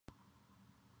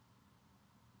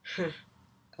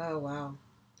Oh, wow.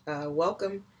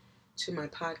 Welcome to my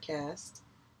podcast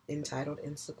entitled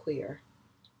Insecure.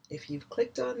 If you've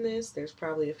clicked on this, there's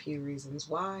probably a few reasons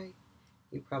why.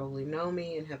 You probably know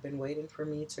me and have been waiting for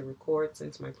me to record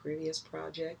since my previous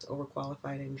project,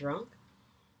 Overqualified and Drunk.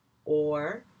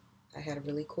 Or I had a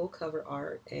really cool cover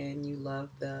art and you love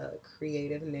the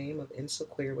creative name of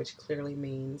Insecure, which clearly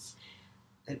means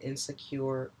an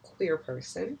insecure queer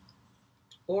person.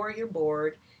 Or you're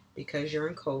bored because you're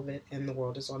in COVID and the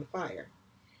world is on fire.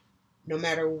 No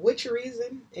matter which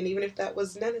reason, and even if that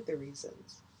was none of the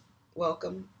reasons,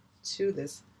 welcome to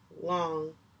this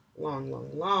long,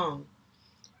 long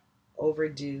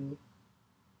overdue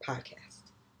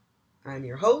podcast. I'm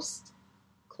your host,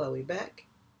 Chloe Beck,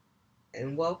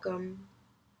 and welcome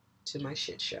to my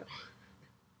shit show.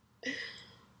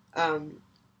 Um,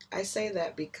 I say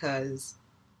that because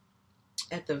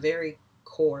at the very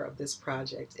core of this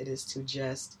project, it is to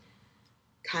just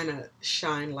kind of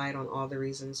shine light on all the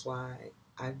reasons why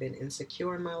I've been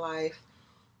insecure in my life,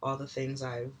 all the things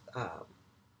I've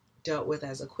dealt with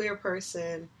as a queer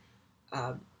person,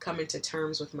 coming to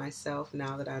terms with myself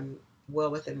now that I'm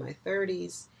well within my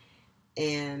 30s.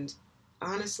 And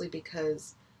honestly,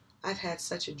 because I've had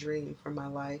such a dream for my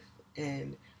life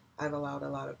and I've allowed a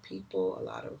lot of people, a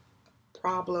lot of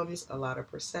problems, a lot of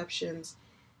perceptions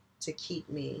to keep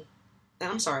me. And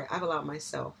I'm sorry, I've allowed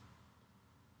myself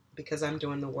because I'm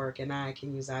doing the work and I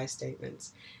can use I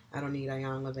statements. I don't need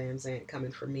Ayanna Van Zant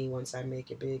coming for me once I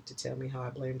make it big to tell me how I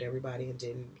blamed everybody and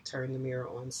didn't turn the mirror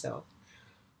on self.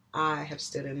 I have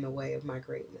stood in the way of my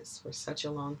greatness for such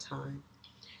a long time.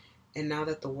 And now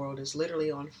that the world is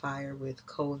literally on fire with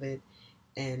COVID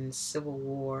and civil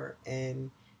war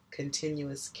and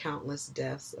continuous countless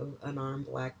deaths of unarmed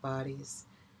black bodies,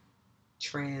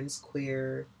 trans,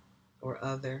 queer, or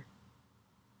other,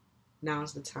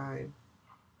 now's the time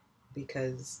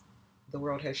because the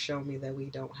world has shown me that we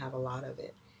don't have a lot of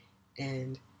it.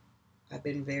 And I've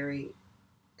been very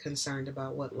concerned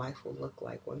about what life will look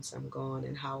like once I'm gone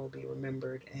and how I'll be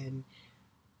remembered and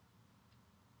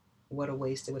what a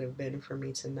waste it would have been for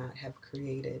me to not have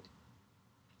created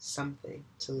something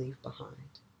to leave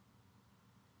behind.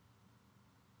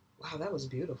 Wow, that was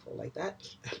beautiful. Like that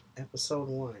episode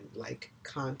one, like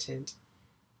content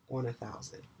on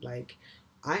 1,000. Like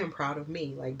I am proud of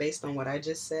me. Like based on what I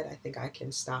just said, I think I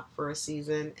can stop for a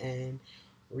season and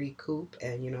recoup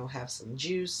and have some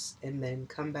juice and then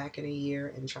come back in a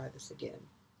year and try this again.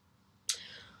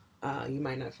 You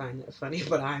might not find that funny,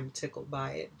 but I'm tickled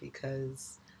by it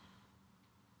because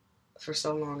for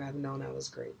so long I've known I was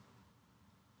great.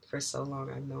 For so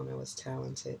long I've known I was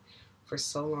talented. For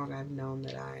so long I've known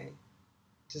that I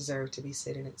deserved to be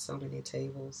sitting at so many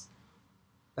tables.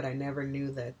 But I never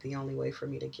knew that the only way for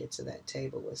me to get to that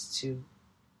table was to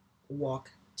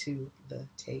walk to the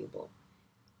table.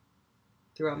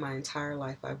 Throughout my entire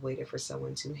life, I've waited for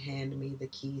someone to hand me the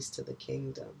keys to the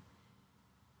kingdom.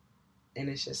 And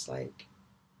it's just like,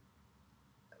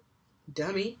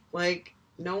 dummy. Like,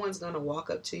 no one's going to walk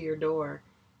up to your door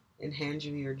and hand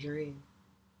you your dream.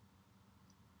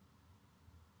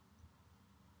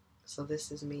 So this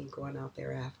is me going out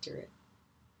there after it.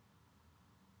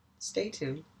 Stay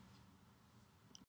tuned.